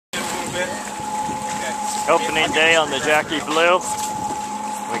bit. Okay. Opening day on the Jackie Blue.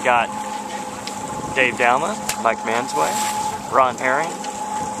 We got Dave Douma, Mike Mansway, Ron Herring,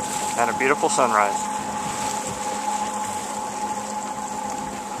 and a beautiful sunrise.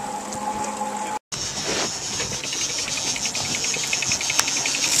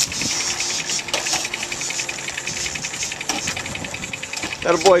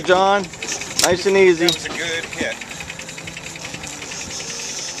 Attaboy, John. Nice and easy. That was a good hit.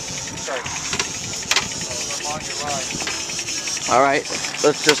 Sorry. All right,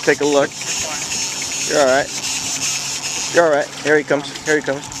 let's just take a look. You're all right. You're all right. Here he comes. Here he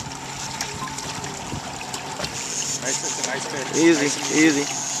comes. Nice, it's a nice fish. Easy, Nice easy.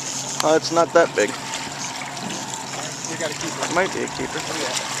 Oh, it's not that big. We got to keep it. It might be a keeper. Oh,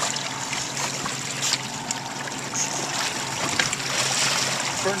 yeah.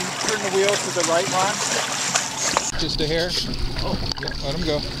 Turn the wheel to the right, Ron. Just a hair. Oh, yeah, let him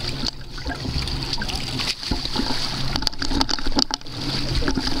go.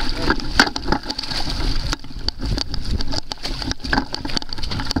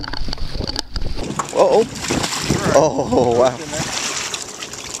 Uh-oh. Oh, wow.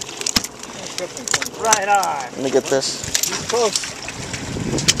 Right on. Let me get this. Close.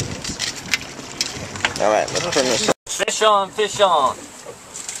 All right, let's turn this up. Fish on, fish on.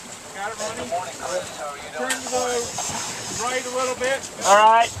 Got it, Ronnie? Turn to the right a little bit. All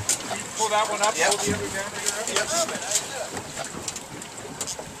right. You pull that one up. Yep. Pull the other down. Yep.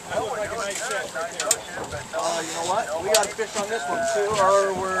 That looks like a nice set right there. You know what? We got a fish on this one too,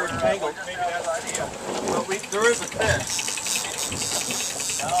 or we're tangled. Maybe that's the deal. Well, there is a fish.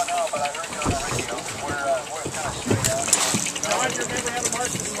 No, but I heard you on the radio. We're kind of straight out. John, you remember how to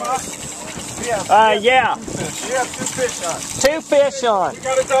mark the spot? Yeah. You have 2 fish on. 2 fish on. We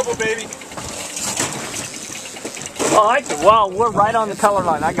got a double, baby. Oh, wow, we're right on the color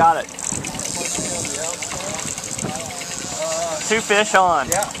line. I got it. 2 fish on.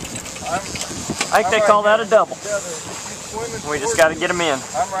 Yeah. I think they call that a double. We just got to get them in.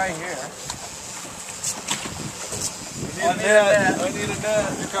 I'm right here. I need a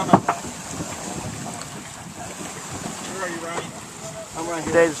net. You're coming. Where are you, Ronnie? I'm right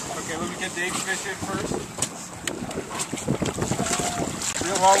here. Dave's. Okay, let me get Dave's fish in first.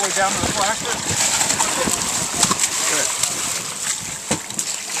 Reel all the way down to the plaster. Good.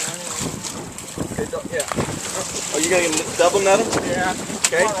 Okay, yeah. Oh, you gonna double net them? Yeah.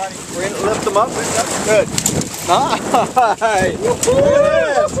 Okay. Come on, Ronnie. We're gonna lift them up. Good. Nice. Look at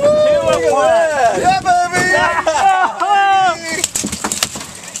that. Yeah, baby.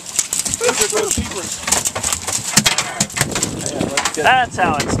 Those are those keepers. That's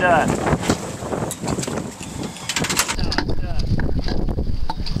how it's done.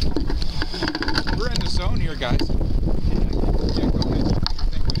 We're in the zone here, guys. Yeah, go ahead.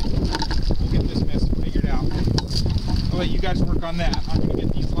 We'll get this mess figured out. I'll let you guys work on that. I'm going to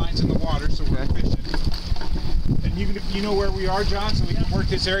get these lines in the water so we're efficient. And you know where we are, John, so we can work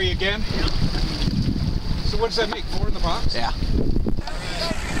this area again? So what does that make? 4 in the box? Yeah.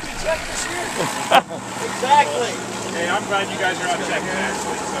 Exactly. Hey, I'm glad you guys are on second,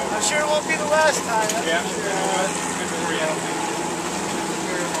 actually. So. I'm sure it won't be the last time. Yeah, I'm sure. Good for you.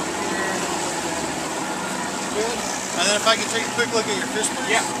 Good. And then if I can take a quick look at your fish books.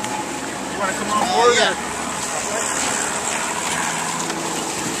 Yeah. You want to come on board? Yeah.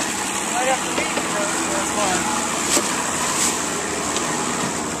 I have to meet you, that's fine.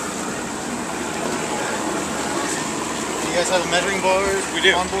 You guys have a measuring board? We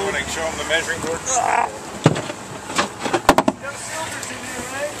do. On board? Want to show them the measuring board? No silvers in there,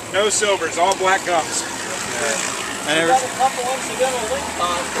 right? No silvers, all black gums. I never. Got a couple incidental link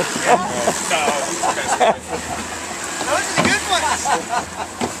on. No. Those are the good ones.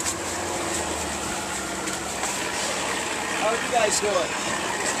 How are you guys doing?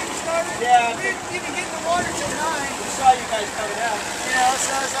 Started. Yeah. We didn't even get in the water till 9. We saw you guys coming out. You know,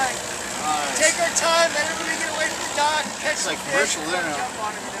 so I was like, take our time, let everybody get away from the dock, catch some like fish, commercial and there then now. jump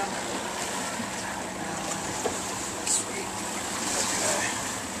on them, you know. Sweet.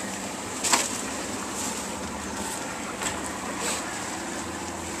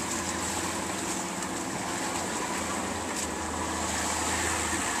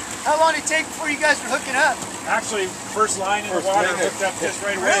 How long did it take before you guys were hooking up? Actually, first line in the water hooked up just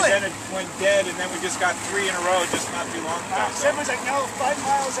right away. Really? Then it went dead, and then we just got 3 in a row just not too long ago. So. Everyone's like, no, 5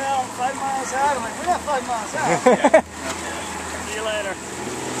 miles out, 5 miles out. I'm like, we're not 5 miles out. See you later.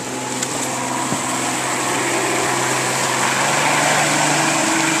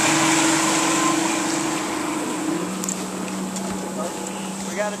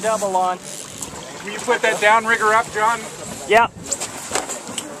 We got a double on. Will you put that downrigger up, John? Yep.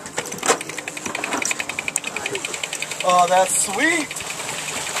 Oh, that's sweet.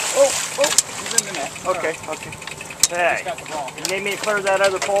 Oh, He's in the net. okay, okay. Hey, He's got the ball. you need me to clear that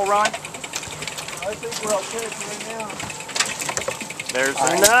other pole, Ron? I think we're okay for right now. There's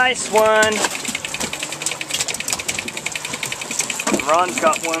a nice one. Ron's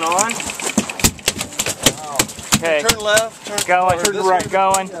got one on. Okay, Turn left, turn going, or this right, way.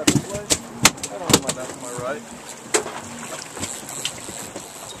 going. Yeah, this way. I don't know my left and my right.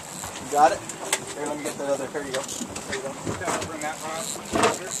 You got it? Here, let me get that other. Here you go. There you go. Put that over in that rod.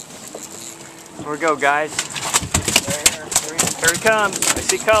 Here we go, guys. Here he comes. I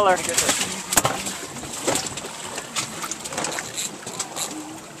see color.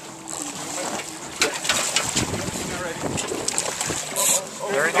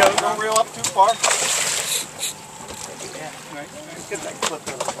 There he goes. Don't reel up too far. Nice. Get that clip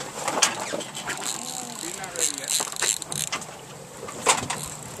in. He's not ready yet.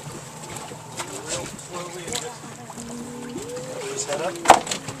 Real slowly and Just head up.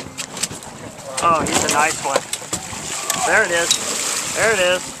 Oh, he's a nice one. There it is. There it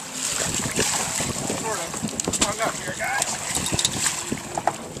is. sort of hung up here, guys.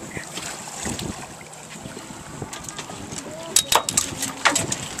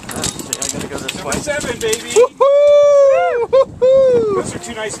 I gotta go this Number way. 7, baby. Woohoo! Those are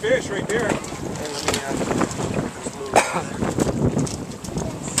 2 nice fish right there.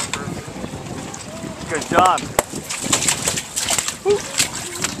 Good job.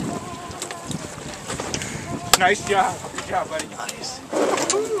 Nice job. Good job, buddy. Nice.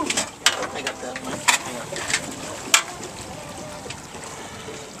 I got that one.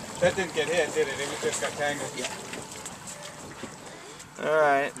 That didn't get hit, did it? It just got tangled. Yeah. All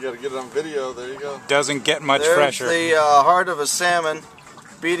right. You gotta get it on video, there you go. Doesn't get much There's fresher. the heart of a salmon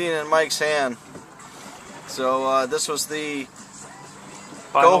beating in Mike's hand. So this was the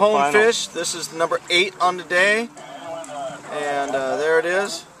Final, go home final. fish. This is number 8 on the day, and there it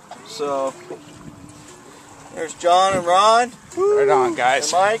is. So there's John and Ron Right on,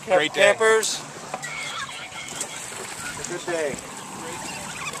 guys. and Mike. Happy Great day. campers. A good day.